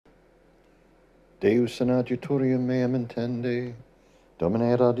Deus in adjutorium meam intende,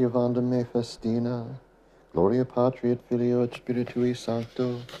 Domine adiuvandum me festina, Gloria Patri et Filio et Spiritui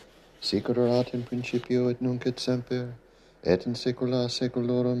Sancto, sic erat in principio et nunc et semper, et in saecula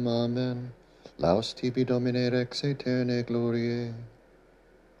saeculorum. Amen. Laus tibi Domine rex aeterne gloriae.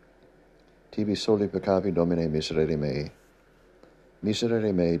 Tibi soli peccavi Domine miserere mei.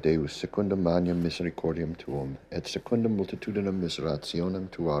 Miserere mei, Deus, secundum magnum misericordiam tuum, et secundum multitudinem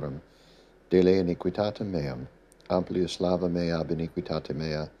miserationem tuarum, dele iniquitatem meam, amplius lava mea ab iniquitate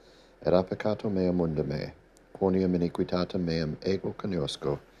mea, et a peccato mea munda me, quoniam iniquitatem meam ego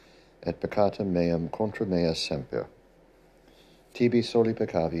cognosco, et peccatum meam contra mea semper. Tibi soli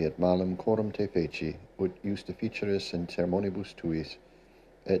peccavi et malum coram te feci, ut justificeris in sermonibus tuis,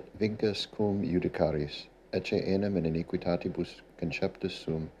 et vincus cum judicaris, ecce enim in iniquitatibus conceptus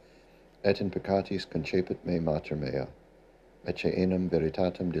sum, et in peccatis concepit me mater mea, ecce enim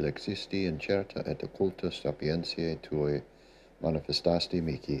veritatem dilexisti incerta et occulta sapientiae tuae manifestasti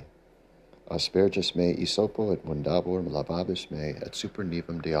mihi. Asperges me isopo et mundabor lavabis me et super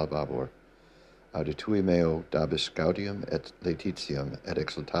nivum dealbabor. Auditui meo dabis gaudium et laetitiam et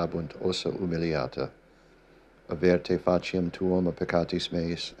exultabunt ossa humiliata. Averte faciam tuum a peccatis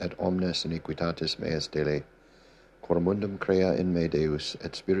meis et omnes iniquitatis meas dele. Cor mundum crea in me Deus,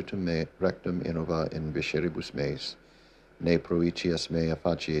 et spiritum me rectum innova in visceribus meis. Ne proicias mea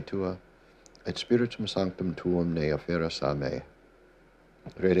facie tua, et spiritum sanctum tuum ne afferas a me.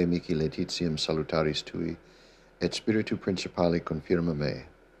 Rede mihi laetitiam salutaris tui, et spiritu principali confirma me.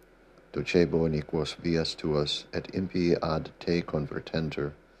 Docebo iniquos vias tuas, et impii ad te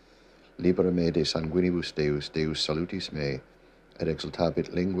convertentur. Libera me de sanguinibus Deus, Deus salutis me, et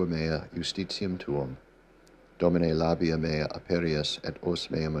exultavit lingua mea justitiam tuum. Domine labia mea aperias, et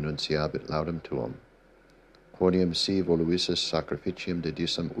os meam annunciabit laudum tuum. Quoniam si voluissus sacrificium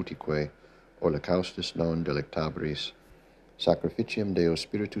dedissam utique, holocaustus non delectabris, sacrificium Deo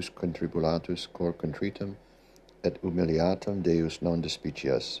spiritus contribulatus cor contritum, et humiliatum Deus non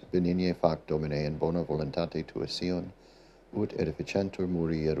despicias, benigne fac Domine in bona voluntate tua Sion, ut edificentur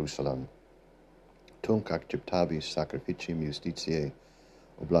muri Jerusalem. Tunc acceptabis sacrificium justitiae,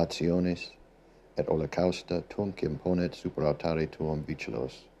 oblationis, et holocausta tunc imponet super altare tuum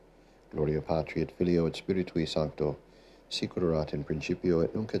vicelos. Gloria Patri et Filio et Spiritui Sancto, sic erat in principio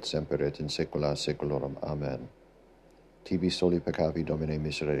et nunc et semper et in saecula saeculorum. Amen. Tibi soli peccavi Domine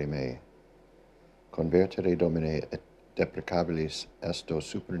miserere mei. Convertere Domine et deprecabilis esto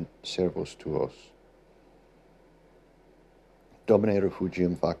super servos tuos. Domine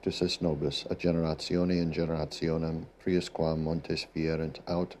refugium factus est nobis, a generatione in generationem, priusquam montes fierent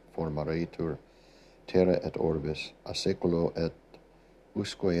aut formaretur terra et orbis, a saeculo et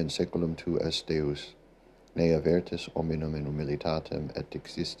usque in saeculum tu es Deus, ne avertis hominum in humilitatem et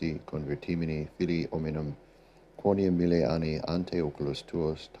existi convertimini filii hominum, quoniam mille anni ante oculos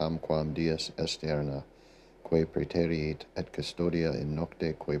tuos tamquam dies esterna, quae praeteriit et custodia in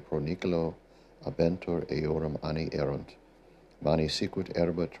nocte quae pro Nicolo abentur eorum anni erunt. Mani sicut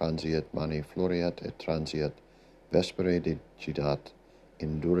erba transiet, mani floreat et transiet, vespere decidat,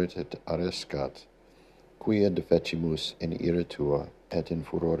 indurit et arescat, quia defecimus in ira tua, et in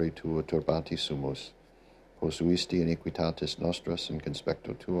furore tuo turbati sumus, posuisti iniquitatis nostras in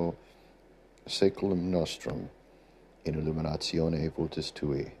conspecto tuo, saeculum nostrum, in illuminatione vultus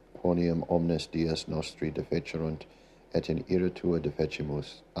tui, quoniam omnes dies nostri defecerunt, et in ira tua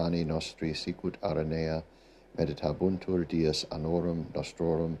defecimus, anni nostri sicut aranea, meditabuntur dies annorum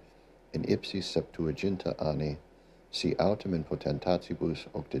nostrorum, in ipsi septuaginta anni, si autem in potentatibus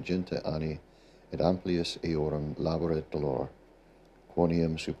octoginta anni, et amplius eorum laboret dolor,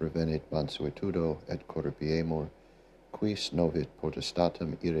 quoniam supervenit mansuetudo et corrupiemur, quis novit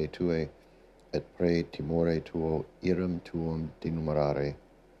potestatem ire tue, et pre timore tuo iram tuum denumerare.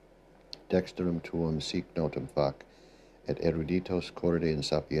 Dexterum tuum sic notum fac, et eruditos corde in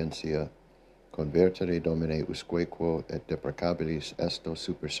sapientia, convertere Domine usquequo et deprecabilis esto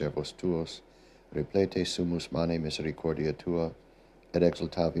super servos tuos, replete sumus mane misericordia tua, et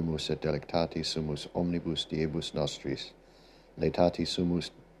exultavimus et delectati sumus omnibus diebus nostris, laetati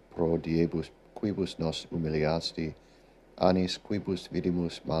sumus pro diebus quibus nos humiliasti, annis quibus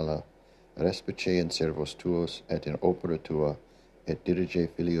vidimus mala, respice in servos tuos et in opera tua, et dirige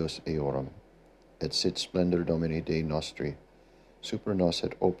filios eorum, et sit splendor Domini Dei nostri, super nos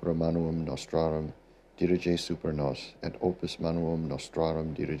et opera manuum nostrarum, dirige super nos, et opus manuum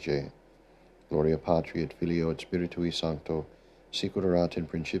nostrarum dirige. Gloria Patri et Filio et Spiritui Sancto, sic erat in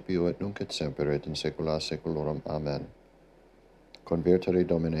principio et nunc et semper et in saecula saeculorum. Amen. Convertere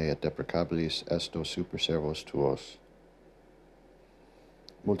Domine et deprecabilis esto super servos tuos.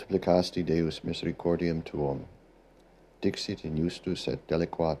 multiplicasti Deus misericordiam tuum, dixit in justus et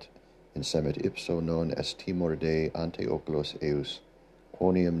deliquat, in semet ipso non estimor Dei ante oculos eius,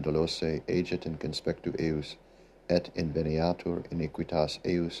 quoniam dolose eget in conspectu eius, et inveniatur iniquitas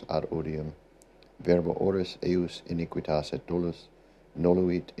eius ad odium, verbo oris eius iniquitas et dolus,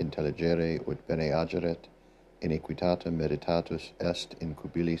 noluit intelligere ut bene ageret, iniquitatem meditatus est in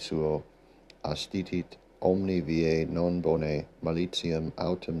cubili suo, astitit omni viae non bone, malitiam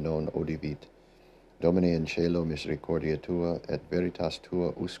autem non odivit. Domine in cielo misericordia tua, et veritas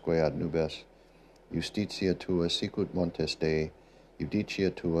tua usque ad nubes, justitia tua sicut montes Dei,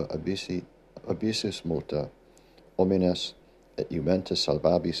 judicia tua abyssus multa, homines et iumentus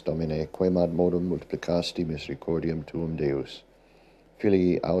salvabis Domine, quemad modum multiplicasti misericordiam tuum Deus.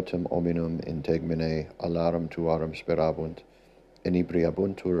 Filii autem hominum in tegmine alarum tuarum sperabunt,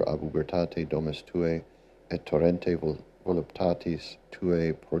 inebriabuntur ab ubertate domus tuae, et torrente voluptatis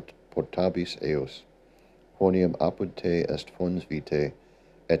tuae portabis eos. Quoniam apud te est fons vitae,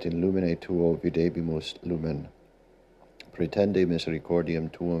 et in lumine tuo videbimus lumen. Pretende misericordiam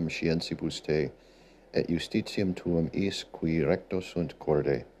tuum scientibus te, et justitiam tuum is qui recto sunt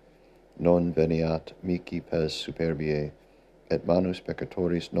corde. Non veniat mihi pes superbiae, et manus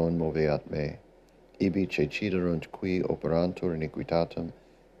peccatoris non moveat me. Ibi ceciderunt qui operantur iniquitatem,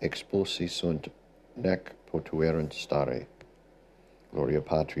 expulsi sunt, nec potuerunt stare. Gloria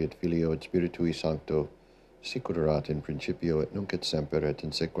Patri et Filio et Spiritui Sancto, sicut erat in principio et nunc et semper et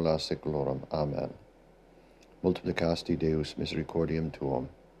in saecula saeculorum. Amen. Multiplicasti Deus misericordiam tuum.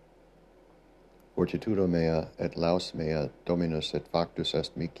 Fortitudo mea et laus mea Dominus et factus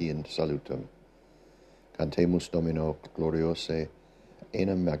est mihi in salutum. Cantemus Domino gloriose,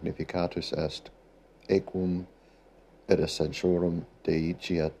 enum magnificatus est, equum et ascensorum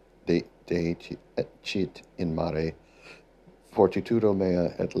deicit in mare. Fortitudo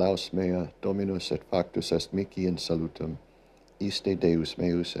mea et laus mea Dominus et factus est mihi in salutum, iste Deus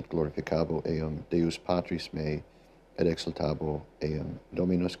meus et glorificabo eum, Deus Patris mei, et exaltabo eum,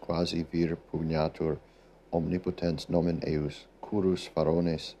 Dominus quasi vir pugnatur omnipotens nomen eius, curus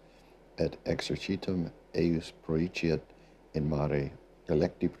farones, et exercitum eius proiciat in mare,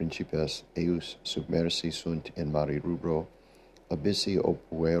 electi principes eius submersi sunt in mare rubro, abyssi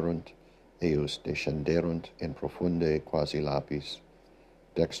opuerunt, eius descenderunt in profunde quasi lapis.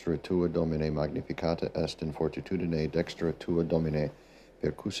 Dextra tua Domine magnificata est in fortitudine, dextra tua Domine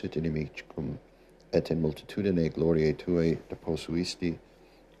percussit inimicum, et in multitudine gloriae tuae deposuisti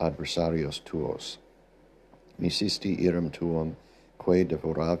adversarios tuos. Misisti iram tuum, quae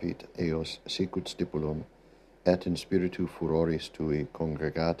devoravit eos sicut stipulum, et in spiritu furoris tui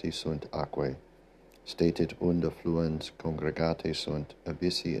congregati sunt aquae. Statit unda fluens congregate sunt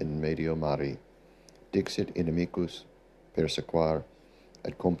abyssi in medio mari. Dixit inimicus persequar,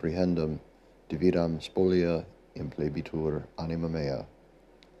 et comprehendum dividam spolia implebitur anima mea.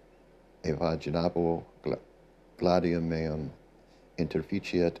 Evaginabo gladium meam,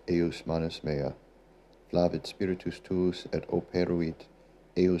 interficiat eius manus mea. Flavit spiritus tuus et operuit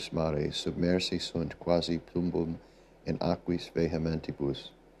eius mare, submersi sunt quasi plumbum in aquis vehementibus.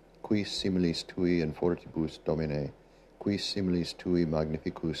 Quis similis tui in fortibus, Domine, quis similis tui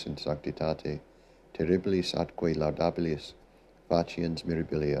magnificus in sanctitate, terribilis atque laudabilis, faciens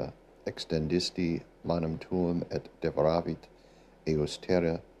mirabilia, extendisti manum tuum et devoravit eius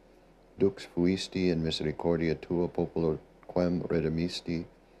terra, dux fuisti in misericordia tua populo quem redemisti,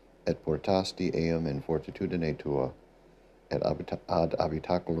 et portasti eum in fortitudine tua, et ad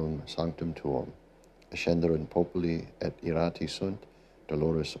habitaculum sanctum tuum. Ascenderunt populi et irati sunt,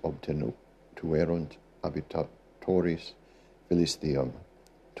 dolores obtenuerunt habitatoris Philistium.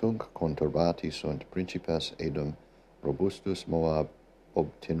 Tunc conturbati sunt principes Edom, robustus Moab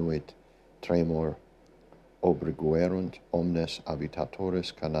obtenuit tremor, obriguerunt omnes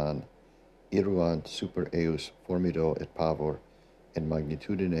habitatores Canaan, iruant super eius formido et pavor, in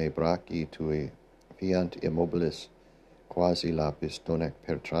magnitudine brachii tui, fiant immobilis, quasi lapis, donec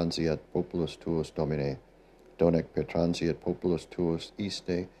pertransiat populus tuus, Domine, donec pertransiat populus tuus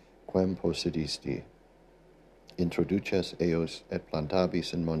iste, quem possedisti. Introduces eos et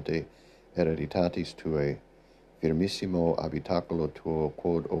plantabis in monte hereditatis tuae, firmissimo habitaculo tuo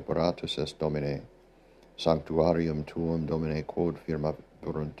quod operatus est, Domine, sanctuarium tuum, Domine, quod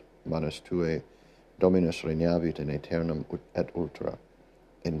firmabunt manus tuae, Dominus regnavit in aeternum et ultra.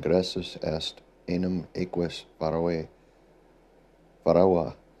 Ingressus est enum eques pharaoa,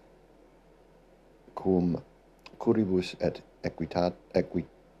 cum curibus et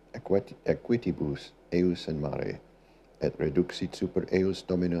equitibus eius in mare, et reduxit super eius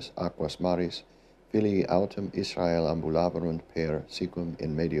Dominus aquas maris, Filii autem Israel ambulaverunt per sicum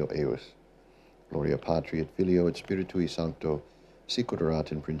in medio eius. Gloria Patri et Filio et Spiritui Sancto, sic ut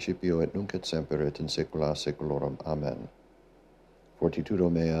erat in principio et nunc et semper et in saecula saeculorum. Amen. Fortitudo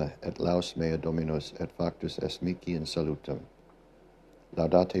mea et laus mea Dominus et factus est mihi in salutem.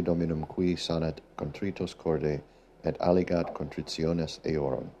 Laudate Dominum qui sanat contritos corde et alligat contritiones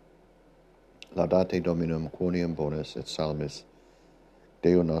eorum. Laudate Dominum quoniam bonus et salmis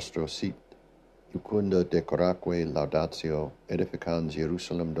Deo nostro sit iucunda decoraque laudatio edificans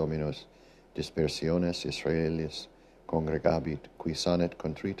Jerusalem Dominus dispersiones Israelis congregabit qui sanat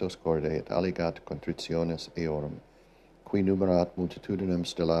contritos corde et alligat contritiones eorum, qui numerat multitudinem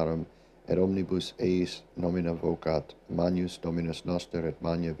stellarum et omnibus eis nomina vocat magnus Dominus noster et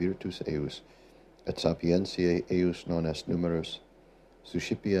magna virtus eius et sapientiae eius non est numerus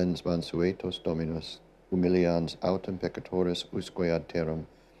suscipiens mansuetos Dominus humilians autem peccatoris usque ad terram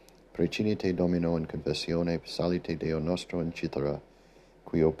precinite Domino in confessione salite Deo nostro in cithara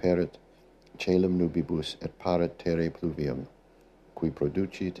qui operit caelum nubibus et paret terrae pluvium qui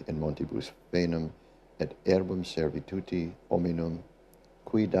producit in montibus venum et herbum servituti hominum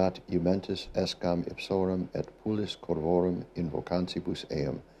qui dat iumentis escam ipsorum et pulis corvorum invocantibus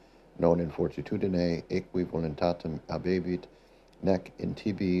eam non in fortitudine equi voluntatem abebit nec in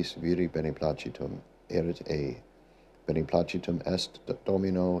tibiis viri beneplacitum erit ei beneplacitum est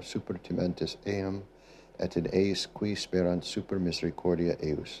Domino super timentis eam et in eis qui sperant super misericordia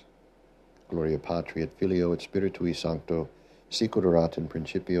eius. Gloria Patri et Filio et Spiritui Sancto, sic ut erat in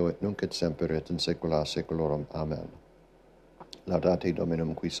principio et nunc et semper et in saecula saeculorum. Amen. Laudate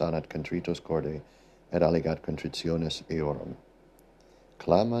Dominum qui sanat contritos corde et alligat contritiones eorum.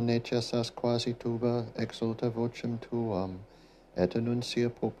 Clama necessas quasi tuba, exulta vocem tuam, et annuncia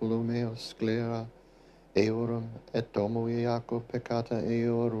populum meos sclera eorum, et domo Iacob peccata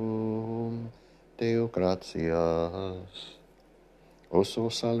eorum. Deo gratias. Oso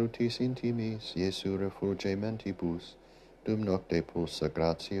salutis intimis, Iesu refulgementibus, dum nocte pulsa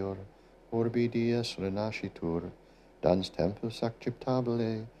gratior, orbi dies renascitur, dans tempus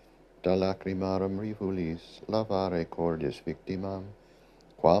acceptabile, da lacrimarum rivulis, lavare cordis victimam,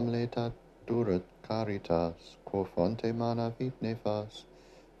 quam letat durat caritas, quo fonte mana vit nefas,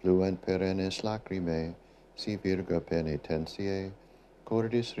 fluent perennes lacrimae, si virga penitentiae,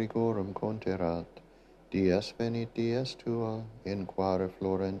 cordis rigorum conterat, dies venit dies tua, in quare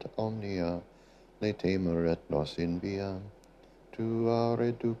florent omnia, le temor et nos in via, tua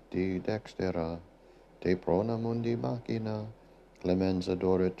reducti dextera, te prona mundi machina, clemens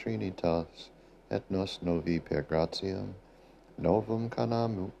adoret trinitas, et nos novi per gratiam, novum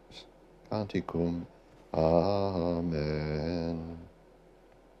canamus, canticum, Amen.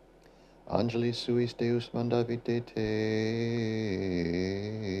 Angelis suis Deus mandavit de te,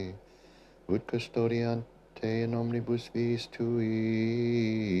 ut custodiant te in omnibus viis tuis.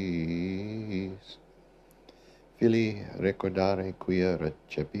 Filii recordare quia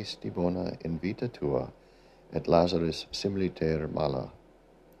recepisti bona in vita tua, et Lazarus similiter mala.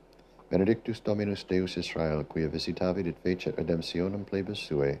 Benedictus Dominus Deus Israel, quia visitavit et fecit redemptionem plebis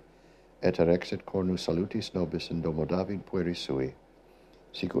suae, et erexit cornus salutis nobis in domo David pueri sui.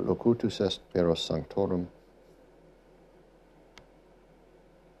 Sic ut locutus est peros sanctorum,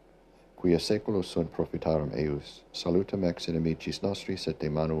 quia saeculos sunt profitarum eius, salutem ex inimicis nostris et de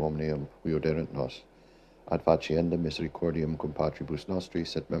manu omnium qui oderent nos, ad faciendam misericordiam cum patribus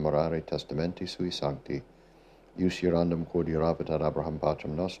nostris et memorare testamenti sui sancti, ius ierandum quod ieravit ad Abraham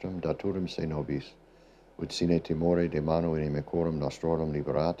patrum nostrum, daturum se nobis, ut sine timore de manu inimicorum nostrorum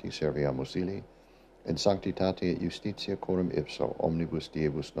liberati serviamus illi, in sanctitate et justitia coram ipso omnibus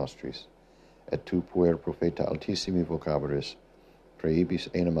diebus nostris, et tu puer profeta altissimi vocaburis, praebis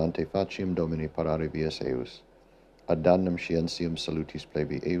enim ante faciem Domini parare vias eius, ad damnum scientiam salutis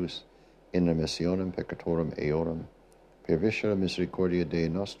plebi eius, in remissionem peccatorum eorum, per viscera misericordia Dei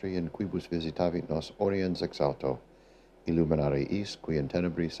nostri in quibus visitavit nos oriens ex alto, illuminare is qui in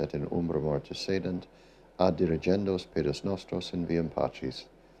tenebris et in umbra mortis sedent, ad dirigendos pedis nostros in viam pacis.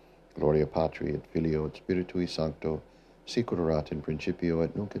 Gloria Patri et Filio et Spiritui Sancto, sic ut erat in principio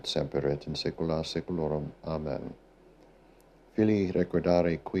et nunc et semper et in saecula saeculorum. Amen. Filii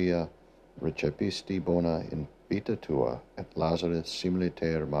recordare quia recepisti bona in vita tua, et Lazarus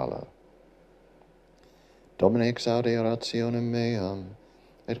similiter mala. Domine exaude orationem meam,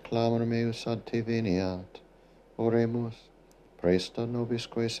 et clamor meus ad te veniat. Oremus, presta nobis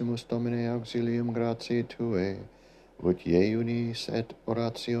quesimus Domine auxilium gratiae Tuae, ut iunis et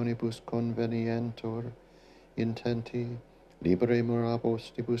orationibus convenientur, intenti, liberemur a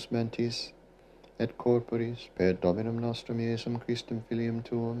postibus mentis, et corporis, per Dominum nostrum Iesum Christum Filium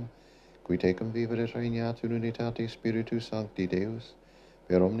Tuum, qui tecum vivere et regnat in unitate Spiritus Sancti Deus,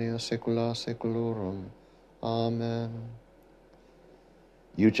 per omnia saecula saeculorum. Amen.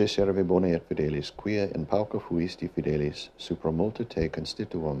 Iuce serve bone et fidelis, quia in pauca fuisti fidelis, supra multa te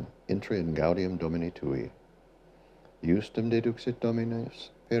constituum, intra in gaudium Domini tui. Iustum deduxit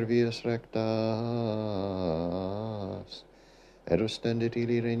Dominus per vias rectas, et ostendit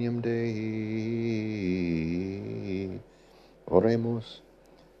ili regnum Dei. Oremus,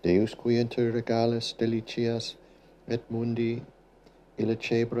 Deus qui inter regalis delicias et mundi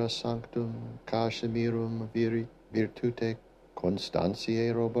illecebra sanctum Casimirum virtute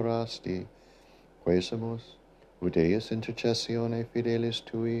constantiae roborasti, quesamus, ut eius intercessione fidelis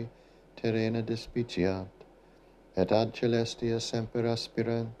tui terrena despiciat, et ad celestia semper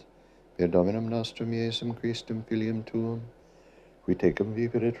aspirant, per Dominum nostrum Iesum Christum Filium tuum, qui tecum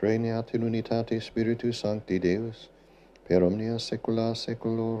vivere et regnat in unitate Spiritus Sancti Deus, per omnia saecula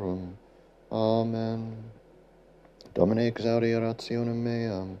saeculorum. Amen. Domine exaudi orationem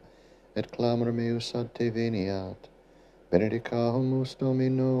meam, et clamor meus ad te veniat. Benedicamus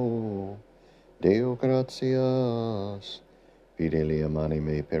Domino, Deo gratias. Fidelium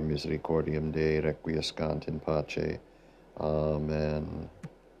anime per misericordiam Dei requiescant in pace. Amen.